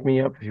yeah, hit me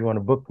up if you want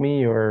to book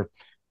me or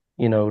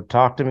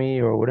talk to me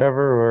or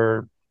whatever,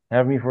 or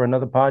have me for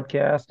another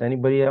podcast.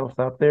 Anybody else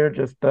out there,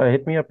 just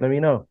hit me up, let me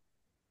know.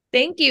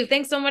 Thank you.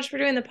 Thanks so much for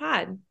doing the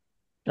pod.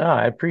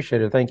 I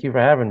appreciate it. Thank you for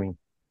having me.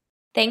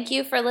 Thank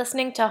you for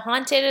listening to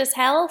Haunted as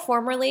Hell,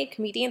 formerly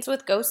Comedians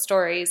with Ghost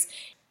Stories.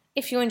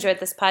 If you enjoyed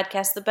this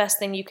podcast, the best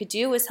thing you could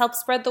do is help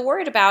spread the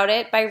word about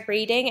it by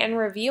rating and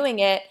reviewing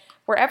it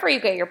wherever you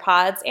get your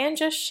pods and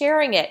just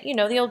sharing it. You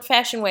know, the old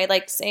fashioned way,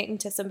 like saying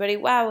to somebody,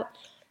 wow,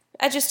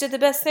 I just did the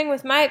best thing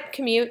with my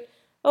commute.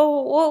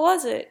 Oh, what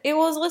was it? It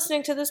was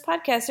listening to this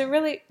podcast.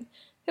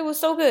 It was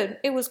so good.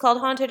 It was called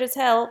Haunted as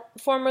Hell,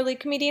 formerly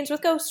Comedians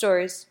with Ghost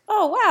Stories.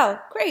 Oh, wow.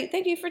 Great.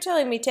 Thank you for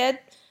telling me, Ted.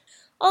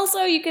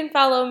 Also, you can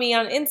follow me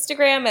on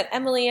Instagram at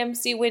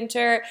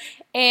EmilyMCWinter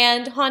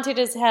and Haunted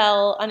as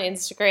Hell on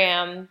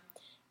Instagram.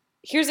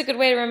 Here's a good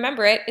way to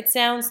remember it. It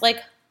sounds like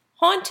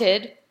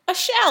haunted a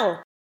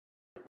shell.